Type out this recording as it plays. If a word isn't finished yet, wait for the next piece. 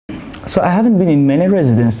So I haven't been in many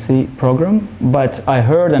residency program, but I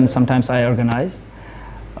heard and sometimes I organized.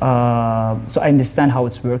 So I understand how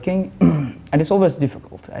it's working, and it's always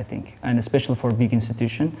difficult, I think, and especially for a big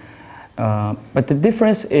institution. But the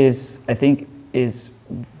difference is, I think, is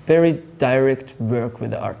very direct work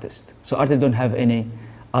with the artist. So artists don't have any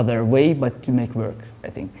other way but to make work, I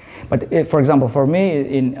think. But if, for example, for me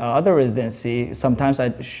in other residency, sometimes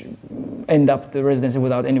I end up the residency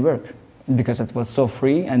without any work because it was so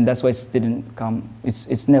free, and that's why it didn't come.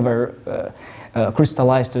 It's never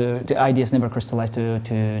crystallized. The ideas never crystallized to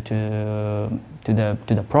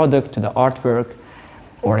the product, to the artwork,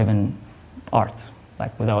 or even art,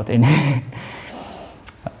 like without any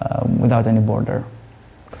without any border.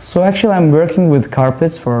 So actually, I'm working with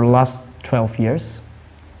carpets for the last 12 years.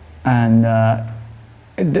 And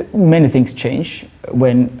many things change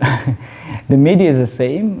when the media is the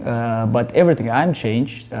same, but everything I'm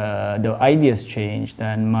changed, the ideas changed,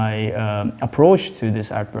 and my approach to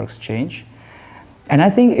these artworks change. And I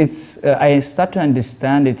think it's, I start to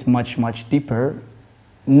understand it much deeper,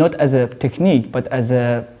 not as a technique, but as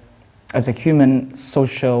a human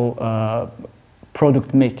social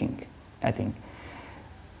product making, I think.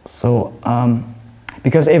 So,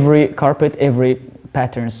 because every carpet, every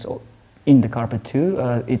patterns in the carpet too,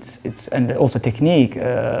 it's and also technique.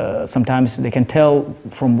 Sometimes they can tell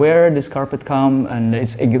from where this carpet come, and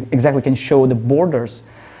it's exactly can show the borders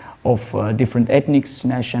of different ethnics,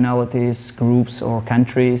 nationalities, groups, or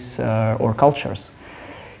countries, or cultures.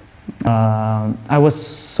 I was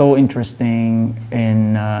so interested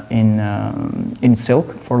in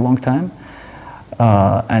silk for a long time,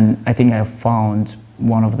 and I think I found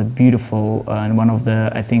one of the beautiful and one of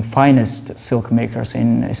the, I think, finest silk makers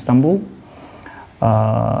in Istanbul.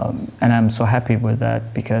 And I'm so happy with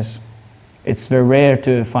that because it's very rare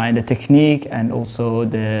to find a technique and also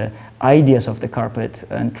the ideas of the carpet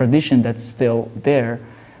and tradition that's still there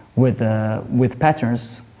with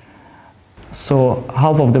patterns. So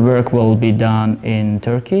half of the work will be done in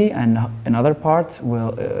Turkey, and another part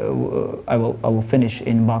I will finish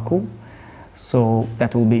in Baku. So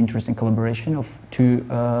that will be interesting collaboration of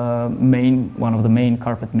one of the main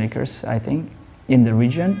carpet makers, I think, in the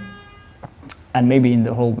region and maybe in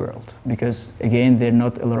the whole world, because again, there are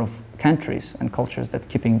not a lot of countries and cultures that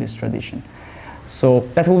keeping this tradition. So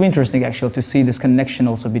that will be interesting actually to see this connection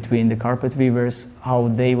also between the carpet weavers, how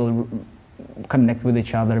they will connect with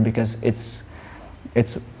each other, because it's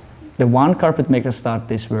the one carpet maker start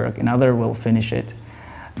this work, another will finish it.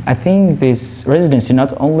 I think this residency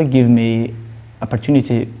not only give me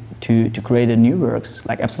opportunity to create a new works,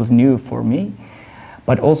 like absolutely new for me,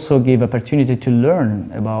 but also give opportunity to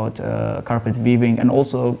learn about carpet weaving and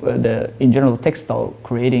also in general textile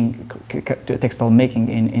textile making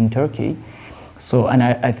in Turkey. So, and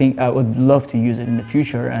I think I would love to use it in the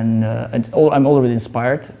future, and I'm already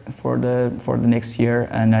inspired for the next year,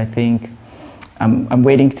 and I think I'm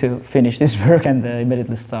waiting to finish this work and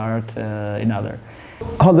immediately start another.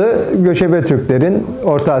 Halı, göçebe Türklerin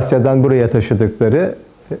Orta Asya'dan buraya taşıdıkları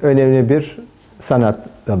önemli bir sanat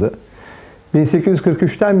dalı.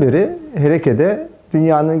 1843'ten beri Hereke'de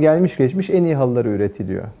dünyanın gelmiş geçmiş en iyi halıları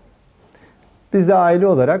üretiliyor. Biz de aile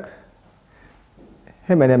olarak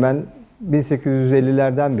hemen hemen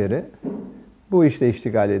 1850'lerden beri bu işle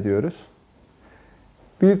iştigal ediyoruz.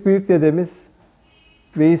 Büyük dedemiz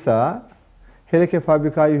Veys Ağa, Hereke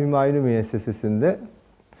Fabrikayı Hümayunu Müessesesi'nde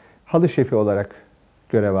halı şefi olarak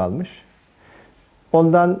görev almış.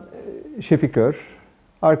 Ondan şefikör,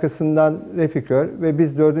 arkasından refikör ve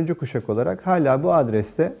biz 4. kuşak olarak hala bu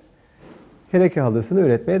adreste Hereke halısını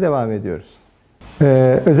üretmeye devam ediyoruz.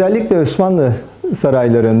 Özellikle Osmanlı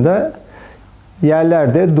saraylarında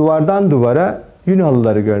yerlerde duvardan duvara yün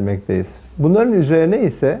halıları görmekteyiz. Bunların üzerine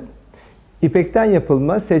ise ipekten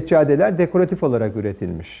yapılma seccadeler dekoratif olarak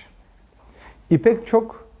üretilmiş. İpek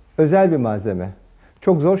çok özel bir malzeme.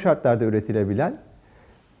 Çok zor şartlarda üretilebilen.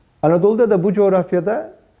 Anadolu'da da bu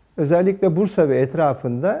coğrafyada özellikle Bursa ve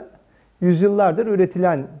etrafında yüzyıllardır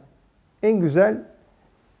üretilen en güzel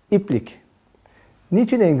iplik.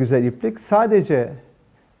 Niçin en güzel iplik? Sadece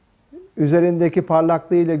üzerindeki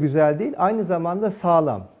parlaklığıyla güzel değil, aynı zamanda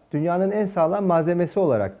sağlam. Dünyanın en sağlam malzemesi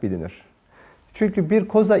olarak bilinir. Çünkü bir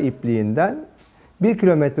koza ipliğinden 1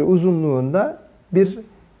 kilometre uzunluğunda bir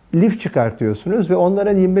lif çıkartıyorsunuz ve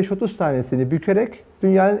onların 25-30 tanesini bükerek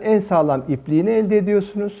dünyanın en sağlam ipliğini elde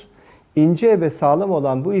ediyorsunuz. İnce ve sağlam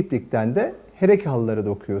olan bu iplikten de hereke halıları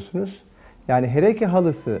dokuyorsunuz. Yani hereke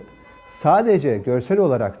halısı sadece görsel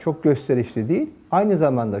olarak çok gösterişli değil, aynı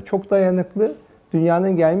zamanda çok dayanıklı,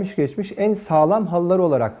 dünyanın gelmiş geçmiş en sağlam halılar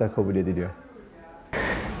olarak da kabul ediliyor.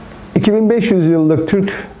 2500 yıllık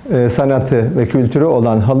Türk sanatı ve kültürü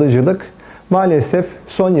olan halıcılık maalesef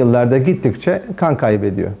son yıllarda gittikçe kan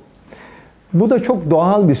kaybediyor. Bu da çok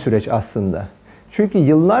doğal bir süreç aslında. Çünkü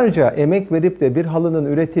yıllarca emek verip de bir halının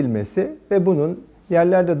üretilmesi ve bunun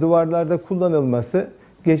yerlerde, duvarlarda kullanılması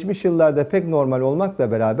geçmiş yıllarda pek normal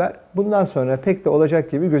olmakla beraber bundan sonra pek de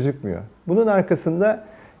olacak gibi gözükmüyor. Bunun arkasında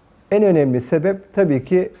en önemli sebep tabii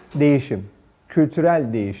ki değişim.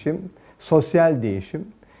 Kültürel değişim, sosyal değişim.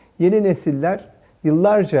 Yeni nesiller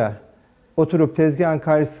yıllarca oturup tezgahın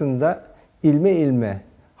karşısında ilme ilme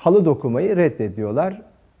halı dokumayı reddediyorlar.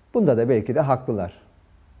 Bunda da belki de haklılar.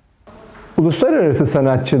 Uluslararası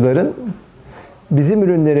sanatçıların bizim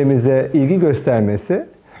ürünlerimize ilgi göstermesi,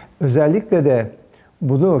 özellikle de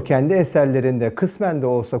bunu kendi eserlerinde kısmen de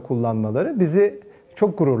olsa kullanmaları bizi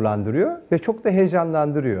çok gururlandırıyor ve çok da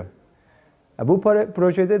heyecanlandırıyor. Bu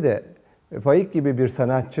projede de Faig gibi bir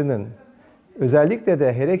sanatçının özellikle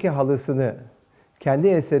de hereke halısını kendi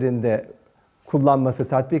eserinde kullanması,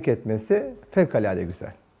 tatbik etmesi fevkalade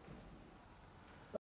güzel.